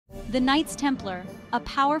The Knights Templar, a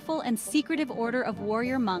powerful and secretive order of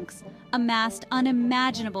warrior monks, amassed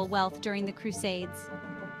unimaginable wealth during the Crusades.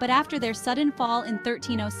 But after their sudden fall in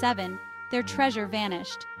 1307, their treasure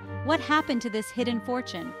vanished. What happened to this hidden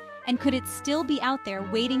fortune, and could it still be out there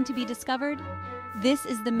waiting to be discovered? This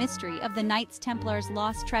is the mystery of the Knights Templar's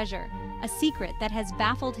lost treasure, a secret that has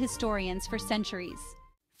baffled historians for centuries.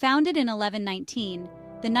 Founded in 1119,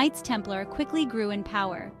 the Knights Templar quickly grew in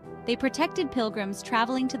power. They protected pilgrims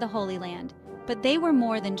traveling to the Holy Land, but they were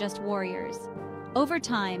more than just warriors. Over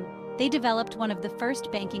time, they developed one of the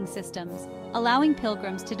first banking systems, allowing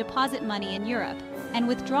pilgrims to deposit money in Europe and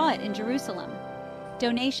withdraw it in Jerusalem.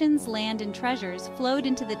 Donations, land, and treasures flowed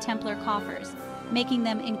into the Templar coffers, making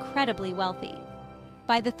them incredibly wealthy.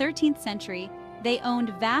 By the 13th century, they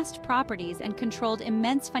owned vast properties and controlled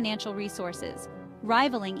immense financial resources,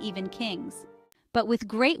 rivaling even kings. But with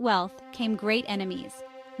great wealth came great enemies.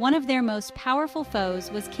 One of their most powerful foes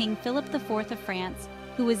was King Philip IV of France,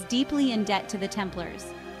 who was deeply in debt to the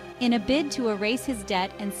Templars. In a bid to erase his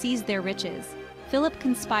debt and seize their riches, Philip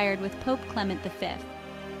conspired with Pope Clement V.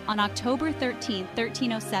 On October 13,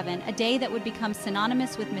 1307, a day that would become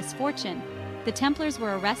synonymous with misfortune, the Templars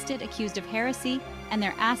were arrested, accused of heresy, and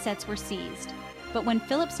their assets were seized. But when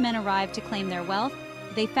Philip's men arrived to claim their wealth,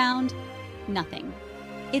 they found nothing.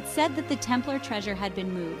 It's said that the Templar treasure had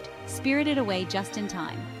been moved, spirited away just in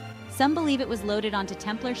time. Some believe it was loaded onto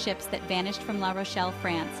Templar ships that vanished from La Rochelle,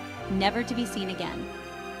 France, never to be seen again.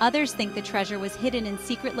 Others think the treasure was hidden in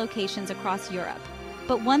secret locations across Europe.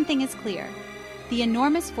 But one thing is clear: the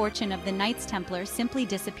enormous fortune of the Knights Templar simply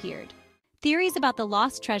disappeared. Theories about the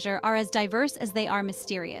lost treasure are as diverse as they are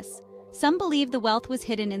mysterious. Some believe the wealth was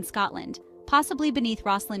hidden in Scotland, possibly beneath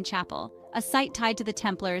Rosslyn Chapel, a site tied to the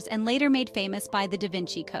Templars and later made famous by the Da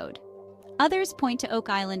Vinci Code. Others point to Oak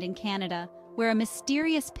Island in Canada, where a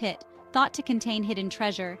mysterious pit, thought to contain hidden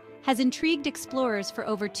treasure, has intrigued explorers for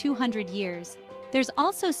over 200 years. There's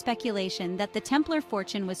also speculation that the Templar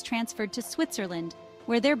fortune was transferred to Switzerland,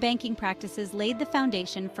 where their banking practices laid the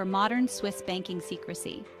foundation for modern Swiss banking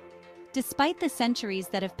secrecy. Despite the centuries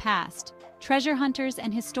that have passed, treasure hunters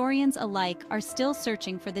and historians alike are still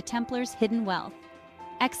searching for the Templars' hidden wealth.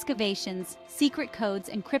 Excavations, secret codes,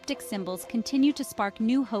 and cryptic symbols continue to spark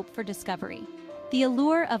new hope for discovery. The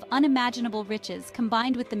allure of unimaginable riches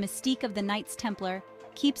combined with the mystique of the Knights Templar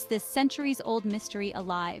keeps this centuries-old mystery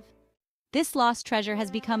alive. This lost treasure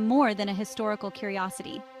has become more than a historical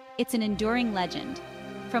curiosity. It's an enduring legend.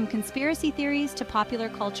 From conspiracy theories to popular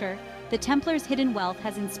culture, the Templars' hidden wealth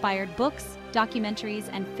has inspired books, documentaries,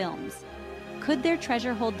 and films. Could their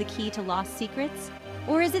treasure hold the key to lost secrets?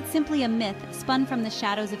 Or is it simply a myth spun from the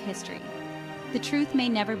shadows of history? The truth may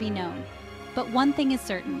never be known. But one thing is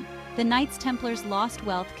certain: the Knights Templar's lost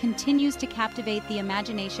wealth continues to captivate the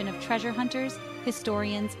imagination of treasure hunters,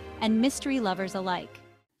 historians, and mystery lovers alike.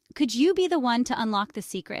 Could you be the one to unlock the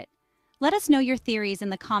secret? Let us know your theories in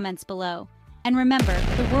the comments below. And remember,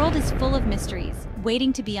 the world is full of mysteries,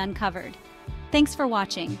 waiting to be uncovered. Thanks for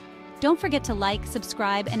watching. Don't forget to like,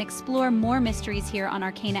 subscribe, and explore more mysteries here on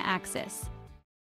Arcana Axis.